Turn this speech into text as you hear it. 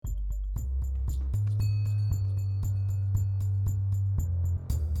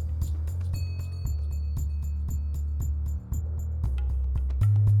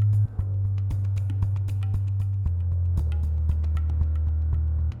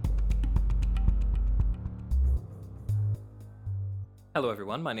Hello,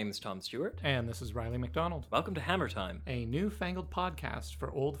 everyone. My name is Tom Stewart. And this is Riley McDonald, Welcome to Hammer Time. a newfangled podcast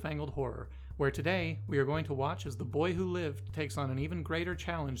for old-fangled horror, where today we are going to watch as the boy who lived takes on an even greater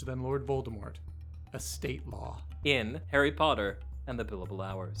challenge than Lord Voldemort, estate law. In Harry Potter and the Billable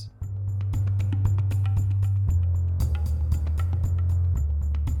Hours.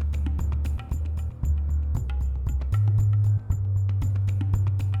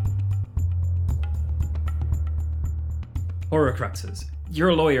 Horcruxes. You're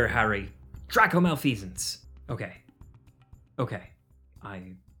a lawyer, Harry. Draco malfeasance. Okay.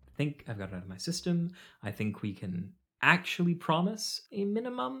 I think I've got it out of my system. I think we can actually promise a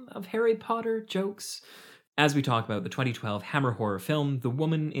minimum of Harry Potter jokes as we talk about the 2012 Hammer horror film, The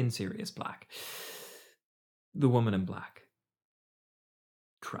Woman in Sirius Black. The Woman in Black.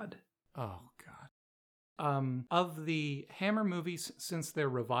 Crud. Oh, God. Of the Hammer movies since their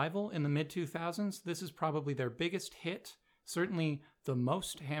revival in the mid-2000s, this is probably their biggest hit. Certainly the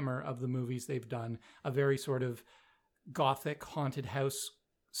most Hammer of the movies they've done. A very sort of gothic haunted house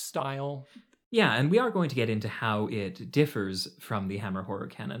style. Yeah, and we are going to get into how it differs from the Hammer horror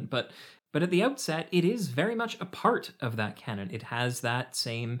canon, but at the outset, it is very much a part of that canon. It has that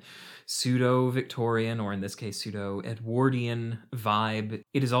same pseudo-Victorian, or in this case, pseudo-Edwardian vibe.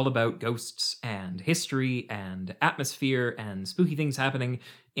 It is all about ghosts and history and atmosphere and spooky things happening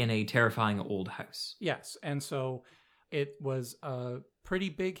in a terrifying old house. Yes, and so it was a pretty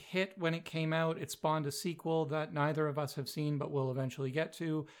big hit when it came out. It spawned a sequel that neither of us have seen, but we'll eventually get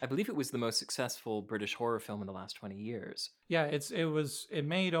to. I believe it was the most successful British horror film in the last 20 years. Yeah, it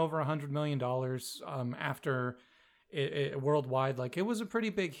made over $100 million after it worldwide. Like, it was a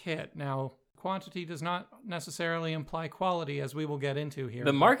pretty big hit. Now, quantity does not necessarily imply quality, as we will get into here.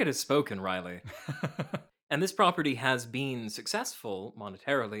 The market has spoken, Riley. And this property has been successful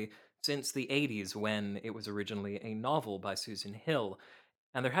monetarily since the 80s, when it was originally a novel by Susan Hill.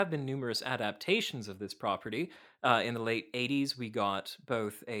 And there have been numerous adaptations of this property. In the late 80s, we got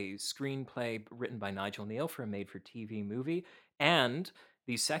both a screenplay written by Nigel Neal for a made-for-TV movie, and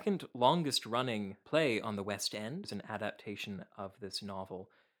the second longest running play on the West End is an adaptation of this novel.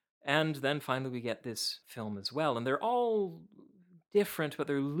 And then finally we get this film as well. And they're all different, but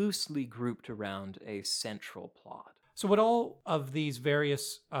they're loosely grouped around a central plot. So what all of these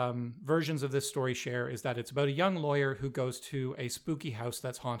various versions of this story share is that it's about a young lawyer who goes to a spooky house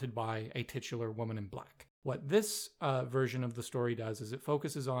that's haunted by a titular woman in black. What this version of the story does is it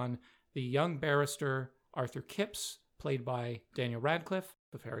focuses on the young barrister Arthur Kipps, played by Daniel Radcliffe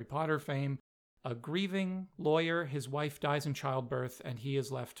of Harry Potter fame, a grieving lawyer. His wife dies in childbirth, and he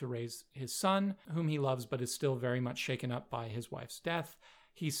is left to raise his son, whom he loves but is still very much shaken up by his wife's death.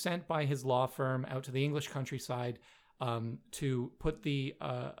 He's sent by his law firm out to the English countryside to put the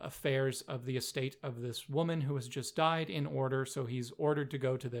affairs of the estate of this woman who has just died in order. So he's ordered to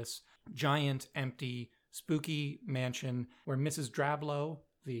go to this giant, empty, spooky mansion where Mrs. Drablow,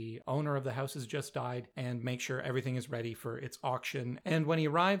 the owner of the house, has just died, and make sure everything is ready for its auction. And when he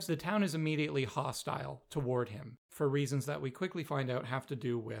arrives, the town is immediately hostile toward him for reasons that we quickly find out have to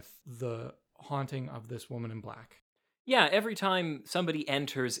do with the haunting of this woman in black. Yeah, every time somebody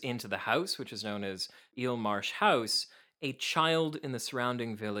enters into the house, which is known as Eel Marsh House, a child in the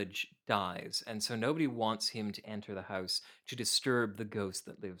surrounding village dies, and so nobody wants him to enter the house to disturb the ghost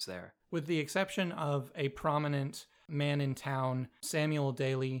that lives there. With the exception of a prominent man in town, Samuel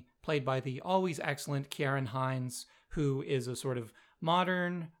Daly, played by the always excellent Ciarán Hinds, who is a sort of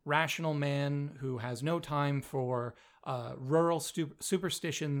modern, rational man who has no time for rural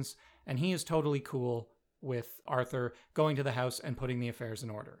superstitions, and he is totally cool with Arthur going to the house and putting the affairs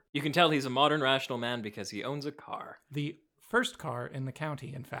in order. You can tell he's a modern, rational man because he owns a car. The first car in the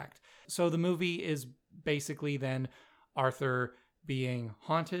county, in fact. So the movie is basically then Arthur being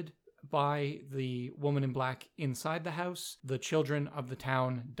haunted by the woman in black inside the house, the children of the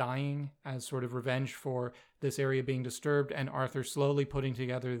town dying as sort of revenge for this area being disturbed, and Arthur slowly putting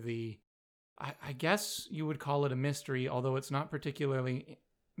together I guess you would call it a mystery, although it's not particularly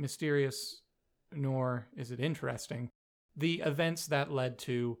mysterious, nor is it interesting, the events that led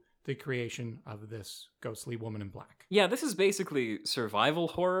to the creation of this ghostly woman in black. Yeah, this is basically survival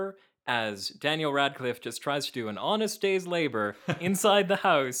horror, as Daniel Radcliffe just tries to do an honest day's labor inside the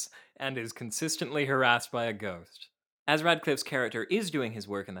house and is consistently harassed by a ghost. As Radcliffe's character is doing his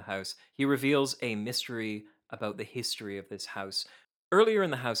work in the house, he reveals a mystery about the history of this house. Earlier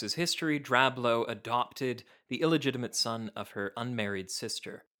in the house's history, Drablow adopted the illegitimate son of her unmarried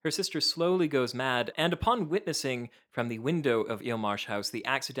sister. Her sister slowly goes mad, and upon witnessing from the window of Eelmarsh House the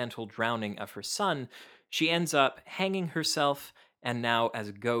accidental drowning of her son, she ends up hanging herself and now as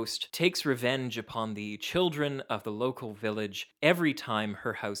a ghost takes revenge upon the children of the local village every time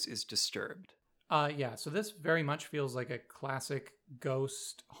her house is disturbed. Yeah, so this very much feels like a classic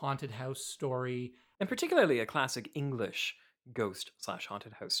ghost haunted house story. And particularly a classic English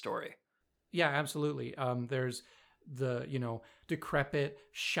ghost/haunted house story. Yeah, absolutely. There's the, decrepit,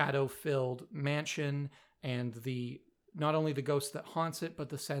 shadow-filled mansion and the not only the ghost that haunts it, but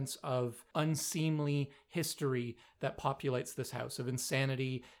the sense of unseemly history that populates this house, of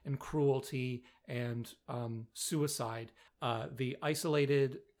insanity and cruelty and suicide. The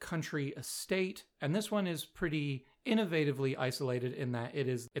isolated country estate, and this one is pretty innovatively isolated in that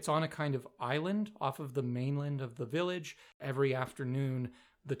it's on a kind of island off of the mainland of the village. Every afternoon,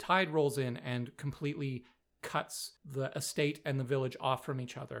 the tide rolls in and completely cuts the estate and the village off from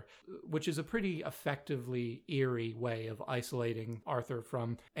each other, which is a pretty effectively eerie way of isolating Arthur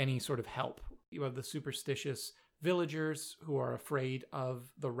from any sort of help. You have the superstitious villagers who are afraid of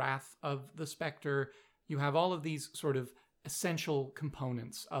the wrath of the specter. You have all of these sort of essential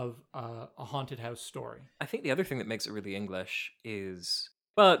components of a haunted house story. I think the other thing that makes it really English is,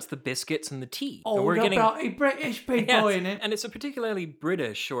 well, it's the biscuits and the tea. Oh, we're getting about British people Yes, in it. and it's a particularly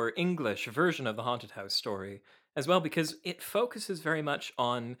British or English version of the haunted house story as well, because it focuses very much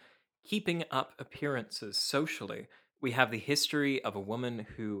on keeping up appearances socially. We have the history of a woman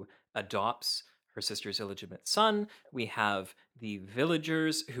who adopts her sister's illegitimate son. We have the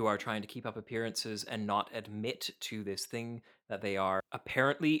villagers who are trying to keep up appearances and not admit to this thing that they are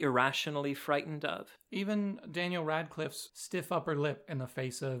apparently irrationally frightened of. Even Daniel Radcliffe's stiff upper lip in the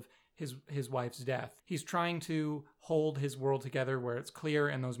face of his wife's death. He's trying to hold his world together where it's clear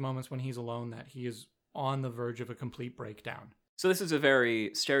in those moments when he's alone that he is on the verge of a complete breakdown. So this is a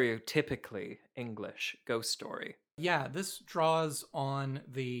very stereotypically English ghost story. Yeah, this draws on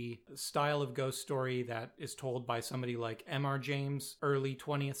the style of ghost story that is told by somebody like M.R. James, early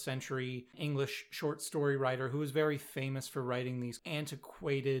 20th century English short story writer who was very famous for writing these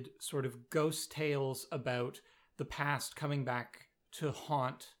antiquated sort of ghost tales about the past coming back to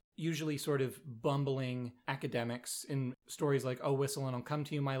haunt usually sort of bumbling academics in stories like Oh, Whistle and I'll Come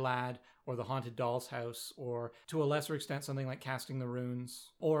to You, My Lad, or The Haunted Doll's House, or to a lesser extent, something like Casting the Runes.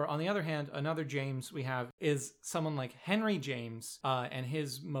 Or on the other hand, another James we have is someone like Henry James and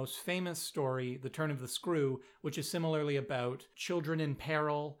his most famous story, The Turn of the Screw, which is similarly about children in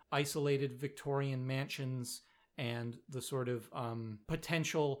peril, isolated Victorian mansions, and the sort of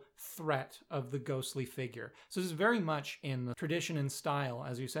potential threat of the ghostly figure. So this is very much in the tradition and style,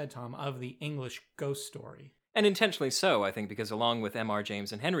 as you said, Tom, of the English ghost story. And intentionally so, I think, because along with M.R.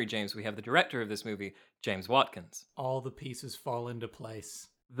 James and Henry James, we have the director of this movie, James Watkins. All the pieces fall into place.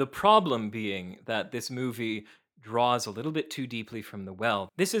 The problem being that this movie draws a little bit too deeply from the well.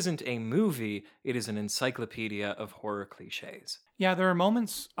 This isn't a movie, it is an encyclopedia of horror cliches. Yeah, there are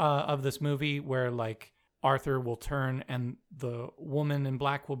moments of this movie where, like, Arthur will turn and the woman in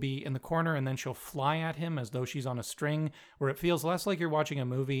black will be in the corner and then she'll fly at him as though she's on a string, where it feels less like you're watching a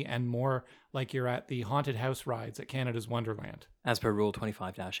movie and more like you're at the haunted house rides at Canada's Wonderland. As per Rule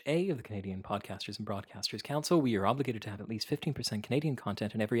 25-A of the Canadian Podcasters and Broadcasters Council, we are obligated to have at least 15% Canadian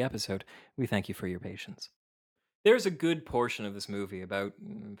content in every episode. We thank you for your patience. There's a good portion of this movie, about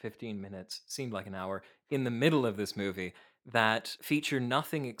 15 minutes, seemed like an hour, in the middle of this movie that feature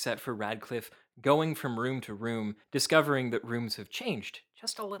nothing except for Radcliffe going from room to room, discovering that rooms have changed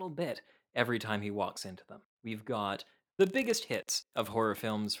just a little bit every time he walks into them. We've got the biggest hits of horror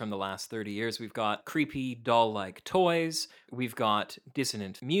films from the last 30 years. We've got creepy doll-like toys, we've got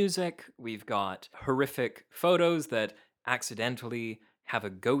dissonant music, we've got horrific photos that accidentally have a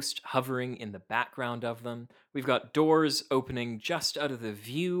ghost hovering in the background of them. We've got doors opening just out of the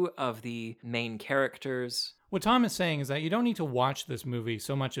view of the main characters. What Tom is saying is that you don't need to watch this movie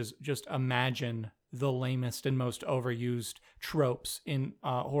so much as just imagine the lamest and most overused tropes in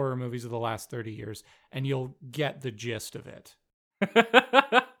horror movies of the last 30 years, and you'll get the gist of it.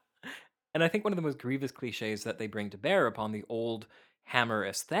 And I think one of the most grievous cliches that they bring to bear upon the old Hammer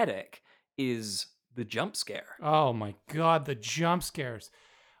aesthetic is the jump scare. Oh my God, the jump scares.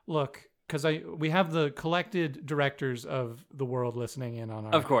 Look, because we have the collected directors of the world listening in on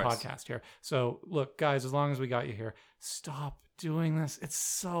our podcast here. So look, guys, as long as we got you here, stop doing this. It's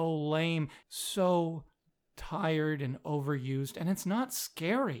so lame, so tired and overused, and it's not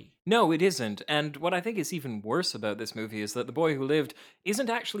scary. No, it isn't. And what I think is even worse about this movie is that The Boy Who Lived isn't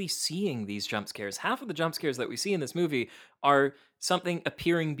actually seeing these jump scares. Half of the jump scares that we see in this movie are something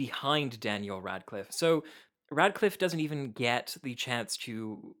appearing behind Daniel Radcliffe. So Radcliffe doesn't even get the chance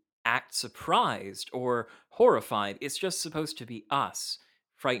to act surprised or horrified. It's just supposed to be us,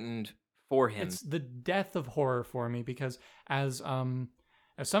 frightened for him. It's the death of horror for me because as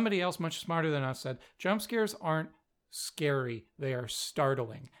somebody else much smarter than us said, jump scares aren't scary, they are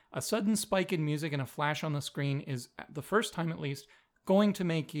startling. A sudden spike in music and a flash on the screen is, the first time at least, going to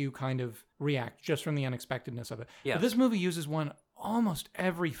make you kind of react just from the unexpectedness of it. Yes. But this movie uses one almost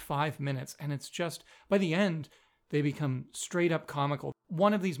every 5 minutes, and it's just, by the end, they become straight up comical.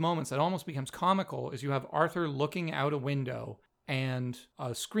 One of these moments that almost becomes comical is you have Arthur looking out a window and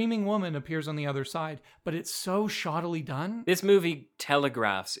a screaming woman appears on the other side, but it's so shoddily done. This movie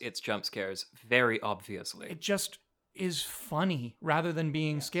telegraphs its jump scares very obviously. It just is funny rather than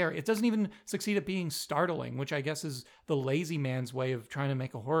being scary. It doesn't even succeed at being startling, which I guess is the lazy man's way of trying to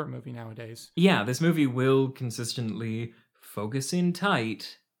make a horror movie nowadays. Yeah, this movie will consistently focus in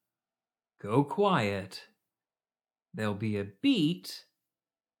tight, go quiet, there'll be a beat,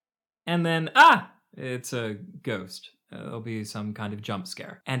 and then, it's a ghost. There'll be some kind of jump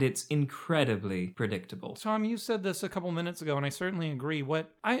scare. And it's incredibly predictable. Tom, you said this a couple minutes ago, and I certainly agree.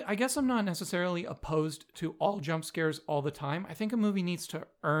 I guess I'm not necessarily opposed to all jump scares all the time. I think a movie needs to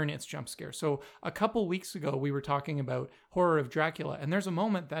earn its jump scare. So a couple weeks ago, we were talking about Horror of Dracula, and there's a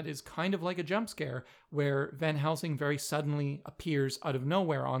moment that is kind of like a jump scare where Van Helsing very suddenly appears out of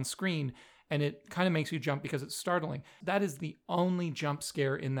nowhere on screen, and it kind of makes you jump because it's startling. That is the only jump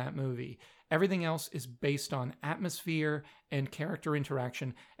scare in that movie. Everything else is based on atmosphere and character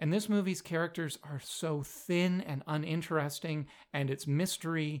interaction. And this movie's characters are so thin and uninteresting, and its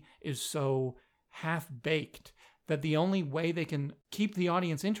mystery is so half-baked that the only way they can keep the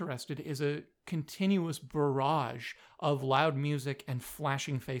audience interested is a continuous barrage of loud music and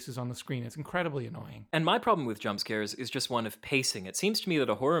flashing faces on the screen. It's incredibly annoying. And my problem with jump scares is just one of pacing. It seems to me that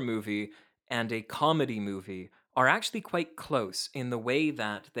a horror movie and a comedy movie are actually quite close in the way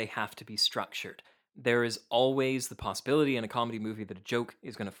that they have to be structured. There is always the possibility in a comedy movie that a joke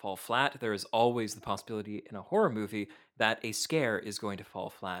is going to fall flat. There is always the possibility in a horror movie that a scare is going to fall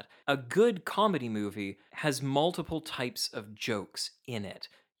flat. A good comedy movie has multiple types of jokes in it.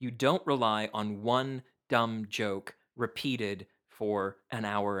 You don't rely on one dumb joke repeated for an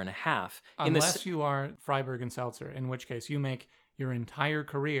hour and a half. Unless you are Freiberg and Seltzer, in which case you make your entire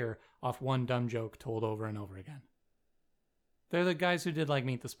career off one dumb joke told over and over again. They're the guys who did like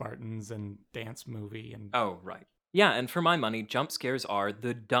Meet the Spartans and Dance Movie and... Oh, right. Yeah, and for my money, jump scares are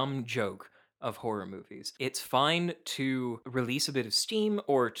the dumb joke of horror movies. It's fine to release a bit of steam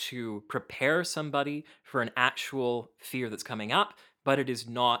or to prepare somebody for an actual fear that's coming up, but it is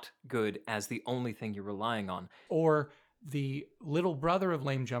not good as the only thing you're relying on. Or the little brother of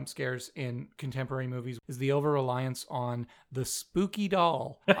lame jump scares in contemporary movies is the over-reliance on the spooky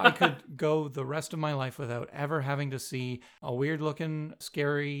doll. I could go the rest of my life without ever having to see a weird-looking,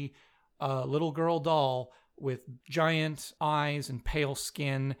 scary little girl doll with giant eyes and pale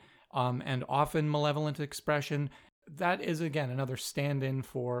skin and often malevolent expression. That is, again, another stand-in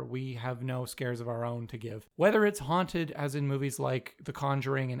for we have no scares of our own to give. Whether it's haunted, as in movies like The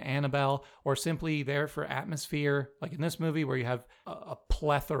Conjuring and Annabelle, or simply there for atmosphere, like in this movie where you have a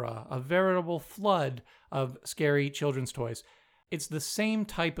plethora, a veritable flood of scary children's toys. It's the same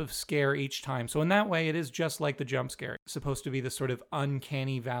type of scare each time. So in that way, it is just like the jump scare. It's supposed to be this sort of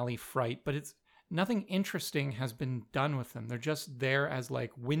uncanny valley fright, but it's nothing interesting has been done with them. They're just there as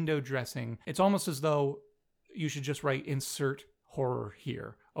like window dressing. It's almost as though you should just write insert horror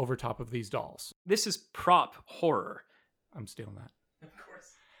here over top of these dolls. This is prop horror. I'm stealing that. Of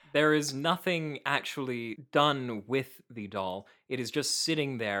course. There is nothing actually done with the doll. It is just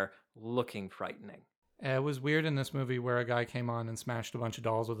sitting there looking frightening. It was weird in this movie where a guy came on and smashed a bunch of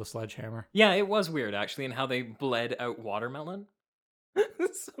dolls with a sledgehammer. Yeah, it was weird actually, and how they bled out watermelon.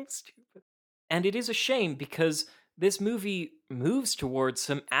 It's so stupid. And it is a shame because this movie moves towards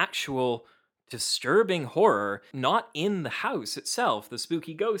some actual disturbing horror, not in the house itself, the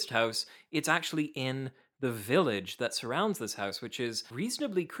spooky ghost house. It's actually in the village that surrounds this house, which is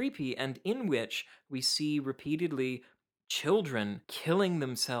reasonably creepy and in which we see repeatedly children killing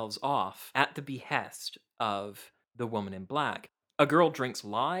themselves off at the behest of the woman in black. A girl drinks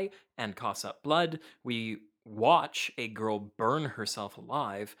lye and coughs up blood. We watch a girl burn herself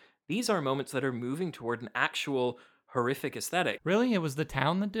alive. These are moments that are moving toward an actual horrific aesthetic. Really? It was the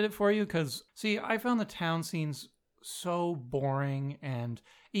town that did it for you? Because, see, I found the town scenes so boring, and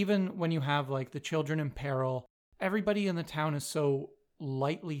even when you have, like, the children in peril, everybody in the town is so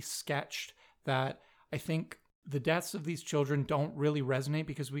lightly sketched that I think the deaths of these children don't really resonate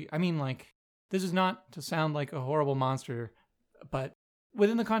because this is not to sound like a horrible monster, but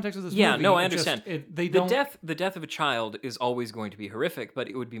within the context of this Yeah, movie. no, I it just- understand. they The don't. death of a child is always going to be horrific, but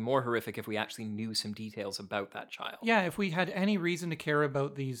it would be more horrific if we actually knew some details about that child. Yeah, if we had any reason to care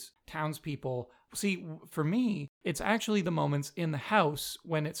about these townspeople. See, for me, it's actually the moments in the house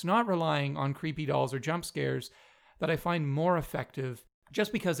when it's not relying on creepy dolls or jump scares that I find more effective,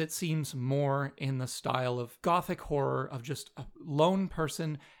 just because it seems more in the style of gothic horror, of just a lone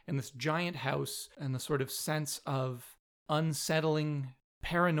person in this giant house and the sort of sense of unsettling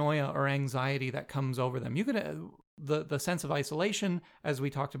paranoia or anxiety that comes over them. You could the sense of isolation, as we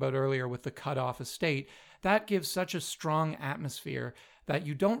talked about earlier with the cut off estate, that gives such a strong atmosphere that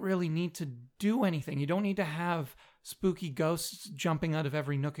you don't really need to do anything. You don't need to have spooky ghosts jumping out of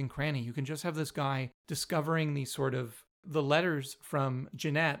every nook and cranny. You can just have this guy discovering these sort of the letters from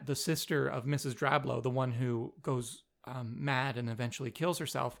Jeanette, the sister of Mrs. Drablow, the one who goes mad and eventually kills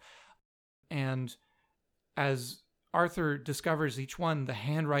herself. And as Arthur discovers each one, the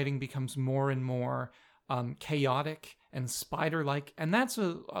handwriting becomes more and more chaotic and spider-like, and that's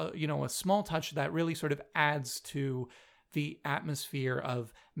a small touch that really sort of adds to the atmosphere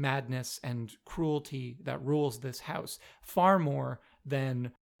of madness and cruelty that rules this house, far more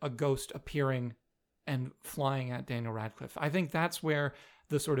than a ghost appearing and flying at Daniel Radcliffe. I think that's where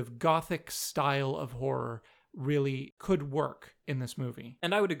the sort of gothic style of horror really could work in this movie.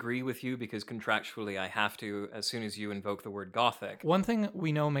 And I would agree with you because contractually I have to as soon as you invoke the word gothic. One thing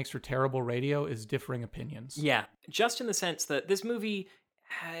we know makes for terrible radio is differing opinions. Yeah, just in the sense that this movie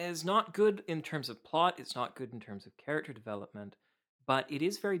is not good in terms of plot, it's not good in terms of character development, but it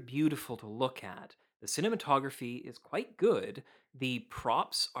is very beautiful to look at. The cinematography is quite good. The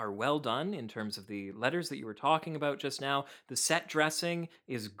props are well done in terms of the letters that you were talking about just now. The set dressing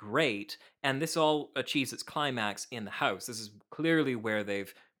is great, and this all achieves its climax in the house. This is clearly where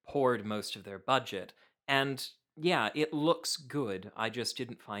they've poured most of their budget. And yeah, it looks good. I just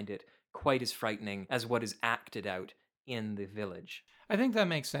didn't find it quite as frightening as what is acted out in The Village. I think that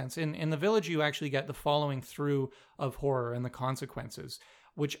makes sense. In The Village, you actually get the following through of horror and the consequences,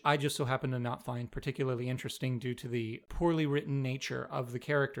 which I just so happen to not find particularly interesting due to the poorly written nature of the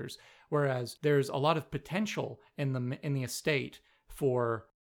characters. Whereas there's a lot of potential in the estate for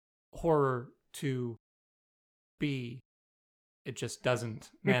horror to be, it just doesn't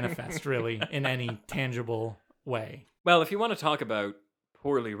manifest really in any tangible way. Well, if you want to talk about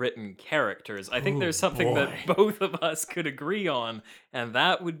poorly written characters, I think there's something that both of us could agree on, and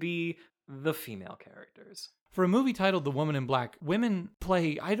that would be the female characters. For a movie titled The Woman in Black, women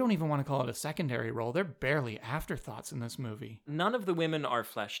play, I don't even want to call it a secondary role. They're barely afterthoughts in this movie. None of the women are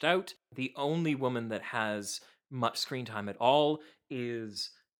fleshed out. The only woman that has much screen time at all is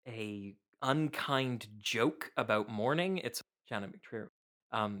a unkind joke about mourning. It's Janet McTreer.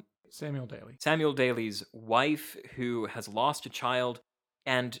 Samuel Daly. Samuel Daly's wife, who has lost a child,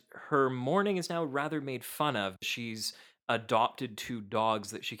 and her mourning is now rather made fun of. She's adopted 2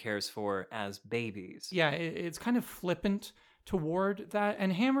 dogs that she cares for as babies. Yeah, it's kind of flippant toward that.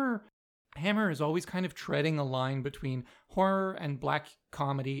 And Hammer is always kind of treading a line between horror and black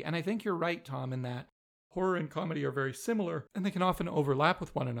comedy. And I think you're right, Tom, in that horror and comedy are very similar and they can often overlap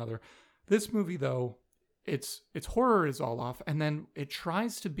with one another. This movie, though, its horror is all off, and then it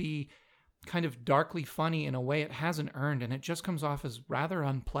tries to be kind of darkly funny in a way it hasn't earned, and it just comes off as rather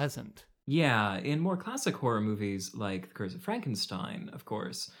unpleasant. Yeah, in more classic horror movies like The Curse of Frankenstein, of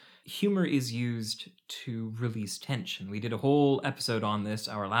course, humor is used to release tension. We did a whole episode on this,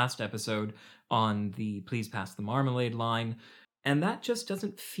 our last episode, on the Please Pass the Marmalade line, and that just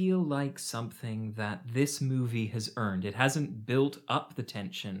doesn't feel like something that this movie has earned. It hasn't built up the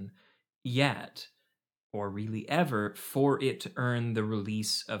tension yet, or really ever, for it to earn the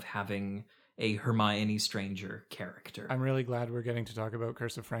release of having a Hermione Stranger character. I'm really glad we're getting to talk about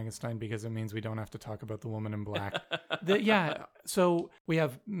Curse of Frankenstein because it means we don't have to talk about The Woman in Black. So we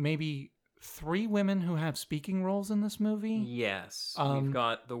have maybe 3 women who have speaking roles in this movie. Yes. We've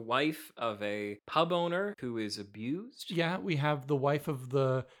got the wife of a pub owner who is abused. Yeah, we have the wife of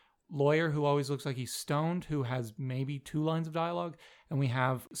the lawyer who always looks like he's stoned, who has maybe 2 lines of dialogue. And we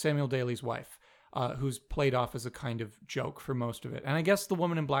have Samuel Daly's wife, who's played off as a kind of joke for most of it. And I guess the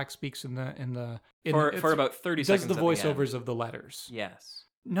Woman in Black speaks for about 30 seconds. Does the voiceovers of the letters. Yes.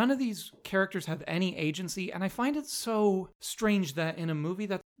 None of these characters have any agency, and I find it so strange that in a movie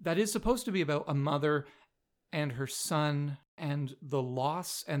that is supposed to be about a mother and her son and the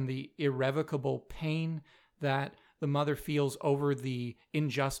loss and the irrevocable pain that the mother feels over the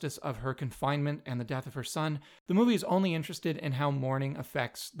injustice of her confinement and the death of her son, the movie is only interested in how mourning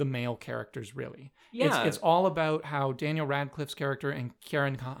affects the male characters, really. Yeah. It's all about how Daniel Radcliffe's character and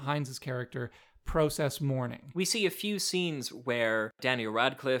Karen Hines' character process mourning. We see a few scenes where Daniel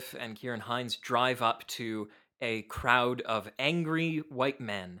Radcliffe and Kieran Hines drive up to a crowd of angry white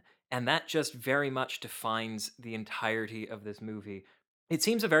men, and that just very much defines the entirety of this movie. It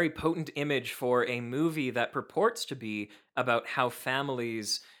seems a very potent image for a movie that purports to be about how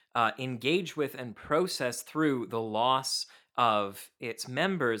families engage with and process through the loss of its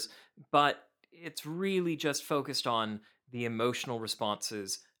members, but it's really just focused on the emotional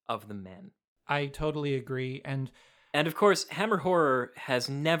responses of the men. I totally agree. And of course, Hammer horror has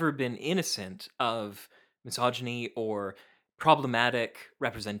never been innocent of misogyny or problematic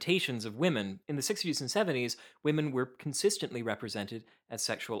representations of women. In the 60s and 70s, women were consistently represented as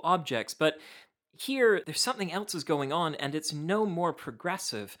sexual objects, but here there's something else is going on, and it's no more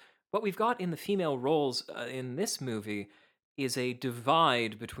progressive. What we've got in the female roles in this movie is a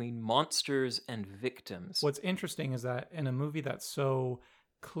divide between monsters and victims. What's interesting is that in a movie that's so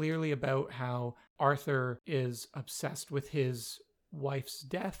clearly about how Arthur is obsessed with his wife's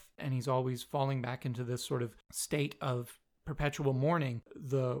death and he's always falling back into this sort of state of perpetual mourning,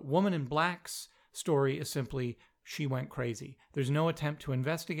 the Woman in Black's story is simply she went crazy. There's no attempt to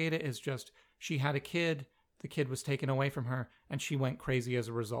investigate it. It's just she had a kid, the kid was taken away from her, and she went crazy as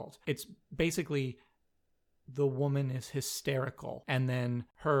a result. It's basically the woman is hysterical, and then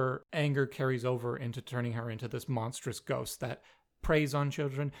her anger carries over into turning her into this monstrous ghost that preys on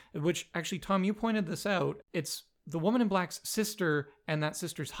children, which actually, Tom, you pointed this out. It's the Woman in Black's sister and that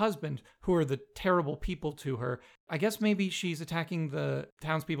sister's husband who are the terrible people to her. I guess maybe she's attacking the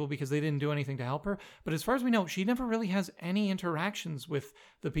townspeople because they didn't do anything to help her. But as far as we know, she never really has any interactions with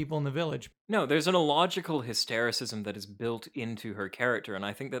the people in the village. No, there's an illogical hystericism that is built into her character, and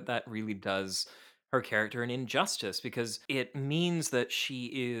I think that that really does her character an injustice because it means that she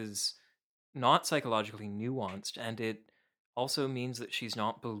is not psychologically nuanced, and it also means that she's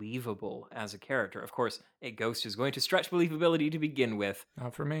not believable as a character. Of course, a ghost is going to stretch believability to begin with,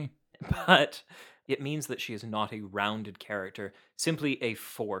 Not for me. but it means that she is not a rounded character, simply a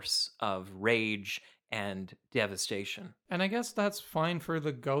force of rage and devastation. And I guess that's fine for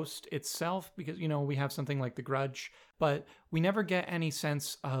the ghost itself because, we have something like The Grudge, but we never get any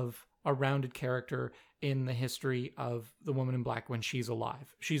sense of a rounded character in the history of the Woman in Black when she's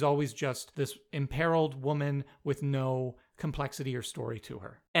alive. She's always just this imperiled woman with no complexity or story to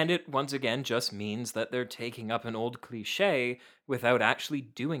her. And it once again just means that they're taking up an old cliche without actually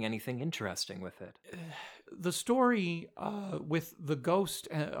doing anything interesting with it. The story with the ghost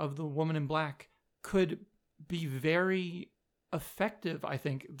of the Woman in Black could be very effective, I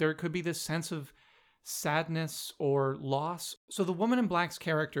think. There could be this sense of sadness or loss. So the Woman in Black's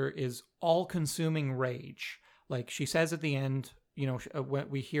character is all-consuming rage. Like she says at the end, when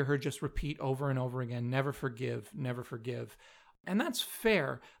we hear her just repeat over and over again, never forgive, never forgive. And that's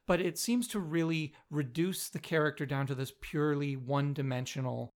fair, but it seems to really reduce the character down to this purely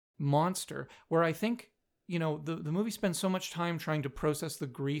one-dimensional monster, where I think, the movie spends so much time trying to process the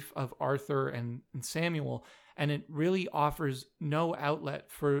grief of Arthur and Samuel, and it really offers no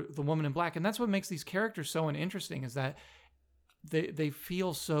outlet for the Woman in Black. And that's what makes these characters so interesting, is that they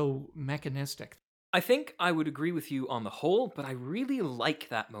feel so mechanistic. I think I would agree with you on the whole, but I really like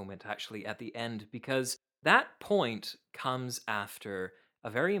that moment actually at the end because that point comes after a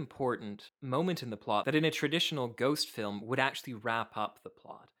very important moment in the plot that in a traditional ghost film would actually wrap up the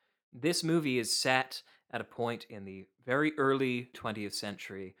plot. This movie is set at a point in the very early 20th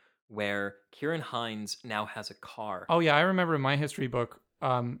century where Kieran Hines now has a car. Oh yeah, I remember in my history book,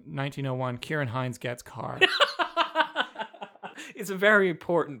 1901, Kieran Hines gets car. It's a very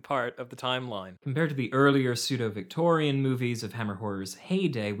important part of the timeline. Compared to the earlier pseudo-Victorian movies of Hammer horror's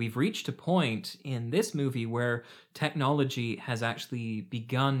heyday, we've reached a point in this movie where technology has actually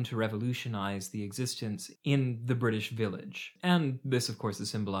begun to revolutionize the existence in the British village. And this, of course, is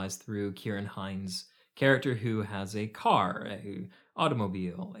symbolized through Kieran Hines' character who has a car, a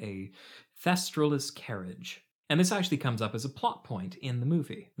automobile, a thestralus carriage. And this actually comes up as a plot point in the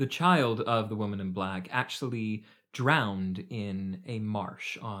movie. The child of the Woman in Black actually drowned in a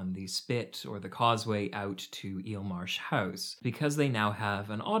marsh on the spit or the causeway out to Eelmarsh House. Because they now have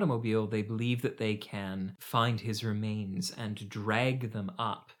an automobile, they believe that they can find his remains and drag them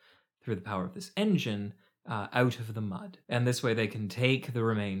up through the power of this engine out of the mud. And this way they can take the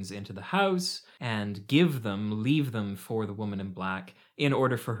remains into the house and leave them for the Woman in Black in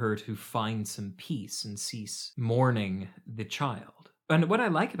order for her to find some peace and cease mourning the child. And what I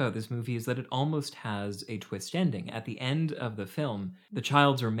like about this movie is that it almost has a twist ending. At the end of the film, the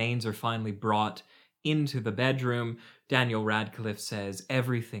child's remains are finally brought into the bedroom. Daniel Radcliffe says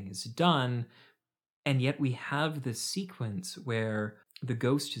everything is done. And yet we have this sequence where the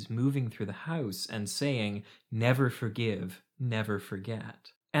ghost is moving through the house and saying, "Never forgive, never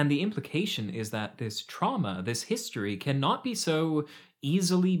forget." And the implication is that this trauma, this history, cannot be so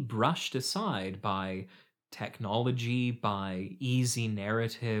easily brushed aside by technology, by easy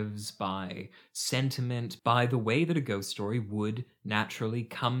narratives, by sentiment, by the way that a ghost story would naturally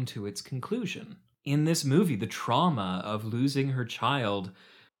come to its conclusion. In this movie, the trauma of losing her child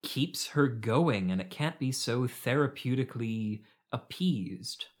keeps her going, and it can't be so therapeutically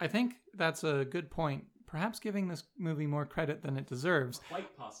appeased. I think that's a good point. Perhaps giving this movie more credit than it deserves.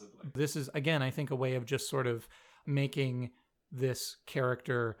 Quite possibly. This is, again, I think a way of just sort of making this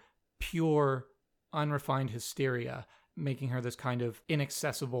character pure, unrefined hysteria, making her this kind of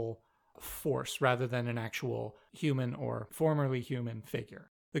inaccessible force rather than an actual human or formerly human figure.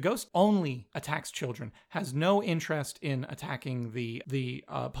 The ghost only attacks children, has no interest in attacking the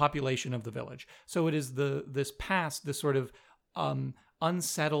population of the village. So it is this past, this sort of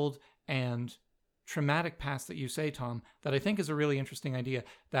unsettled and traumatic past that you say, Tom, that I think is a really interesting idea,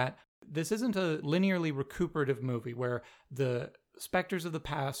 that this isn't a linearly recuperative movie where the specters of the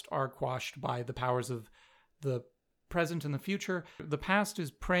past are quashed by the powers of the present and the future. The past is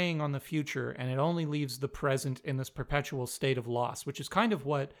preying on the future, and it only leaves the present in this perpetual state of loss, which is kind of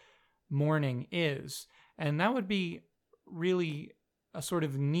what mourning is. And that would be really a sort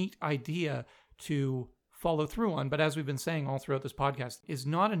of neat idea to follow through on, but as we've been saying all throughout this podcast, is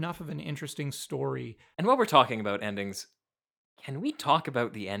not enough of an interesting story. And while we're talking about endings, can we talk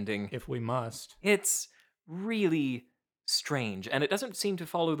about the ending? If we must. It's really strange, and it doesn't seem to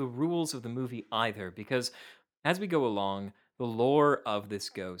follow the rules of the movie either, because as we go along, the lore of this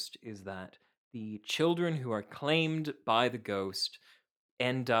ghost is that the children who are claimed by the ghost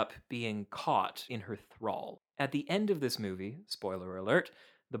end up being caught in her thrall. At the end of this movie, spoiler alert,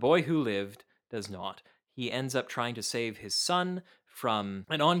 the boy who lived does not. He ends up trying to save his son from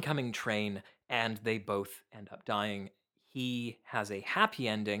an oncoming train, and they both end up dying. He has a happy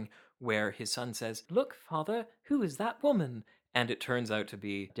ending where his son says, "Look, father, who is that woman?" And it turns out to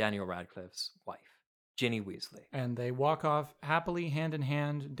be Daniel Radcliffe's wife, Ginny Weasley. And they walk off happily, hand in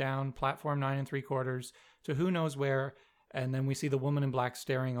hand, down platform 9 3/4 to who knows where, and then we see the woman in black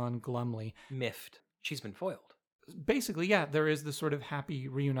staring on glumly. Miffed. She's been foiled. Basically, yeah, there is this sort of happy,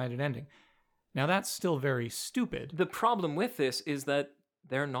 reunited ending. Now, that's still very stupid. The problem with this is that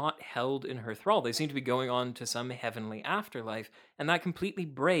they're not held in her thrall. They seem to be going on to some heavenly afterlife, and that completely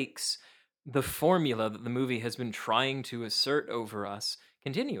breaks the formula that the movie has been trying to assert over us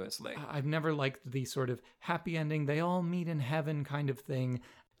continuously. I've never liked the sort of happy ending, they all meet in heaven kind of thing.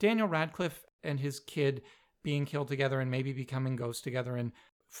 Daniel Radcliffe and his kid being killed together and maybe becoming ghosts together, and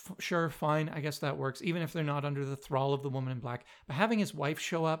sure, fine, I guess that works, even if they're not under the thrall of the woman in black. But having his wife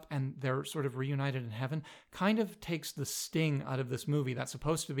show up and they're sort of reunited in heaven kind of takes the sting out of this movie that's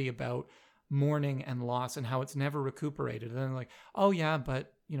supposed to be about mourning and loss and how it's never recuperated. And then like, oh yeah,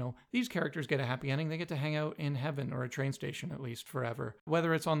 but you know, these characters get a happy ending. They get to hang out in heaven or a train station at least forever.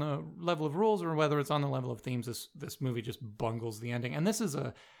 Whether it's on the level of rules or whether it's on the level of themes, this movie just bungles the ending. And this is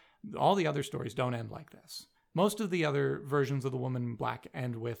all the other stories don't end like this. Most of the other versions of The Woman in Black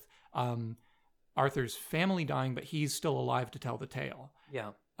end with Arthur's family dying, but he's still alive to tell the tale.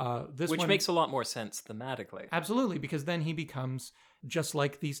 Yeah. Which one makes a lot more sense thematically. Absolutely, because then he becomes just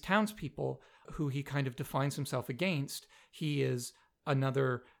like these townspeople who he kind of defines himself against. He is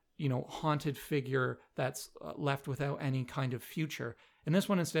another, haunted figure that's left without any kind of future. In this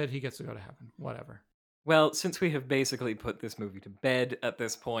one, instead, he gets to go to heaven. Whatever. Well, since we have basically put this movie to bed at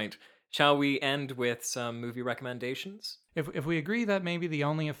this point, shall we end with some movie recommendations? If we agree that maybe the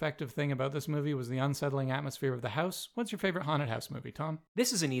only effective thing about this movie was the unsettling atmosphere of the house, what's your favorite haunted house movie, Tom?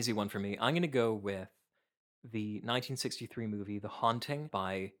 This is an easy one for me. I'm going to go with the 1963 movie The Haunting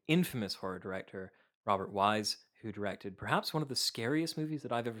by infamous horror director Robert Wise, who directed perhaps one of the scariest movies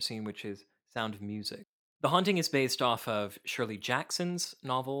that I've ever seen, which is Sound of Music. The Haunting is based off of Shirley Jackson's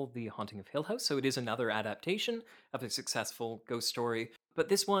novel, The Haunting of Hill House, so it is another adaptation of a successful ghost story, but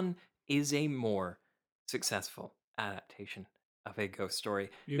this one is a more successful adaptation of a ghost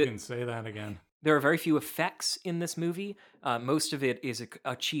story. You can say that again. There are very few effects in this movie. Most of it is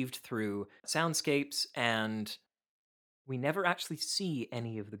achieved through soundscapes, and we never actually see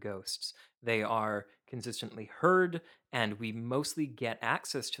any of the ghosts. They are consistently heard, and we mostly get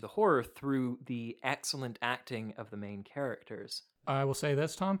access to the horror through the excellent acting of the main characters. I will say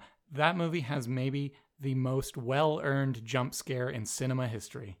this, Tom. That movie has maybe the most well-earned jump scare in cinema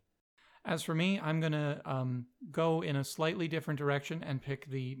history. As for me, I'm going to go in a slightly different direction and pick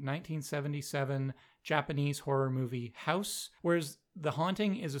the 1977 Japanese horror movie House, whereas The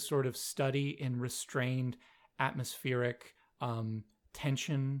Haunting is a sort of study in restrained, atmospheric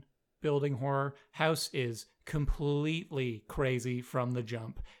tension building horror. House is completely crazy from the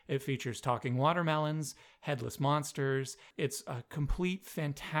jump. It features talking watermelons, headless monsters. It's a complete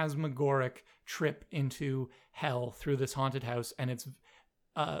phantasmagoric trip into hell through this haunted house, and it's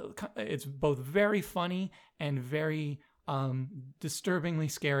both very funny and very disturbingly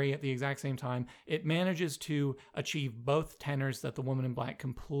scary at the exact same time. It manages to achieve both tenors that The Woman in Black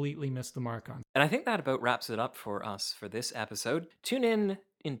completely missed the mark on. And I think that about wraps it up for us for this episode. Tune in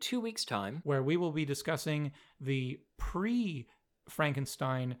 2 weeks' time, where we will be discussing the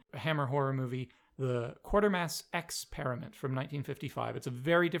pre-Frankenstein Hammer horror movie, The Quatermass Experiment from 1955. It's a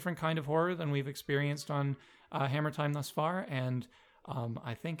very different kind of horror than we've experienced on Hammer Time thus far, and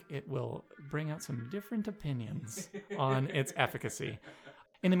I think it will bring out some different opinions on its efficacy.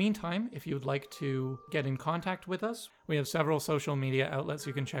 In the meantime, if you would like to get in contact with us, we have several social media outlets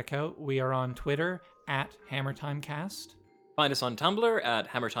you can check out. We are on Twitter at HammerTimeCast. Find us on Tumblr at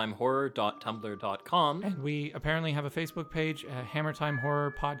hammertimehorror.tumblr.com. And we apparently have a Facebook page, Hammertime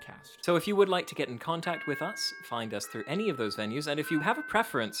Horror Podcast. So if you would like to get in contact with us, find us through any of those venues. And if you have a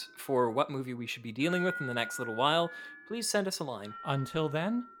preference for what movie we should be dealing with in the next little while, please send us a line. Until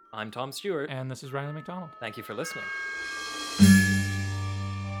then, I'm Tom Stewart. And this is Riley McDonald. Thank you for listening.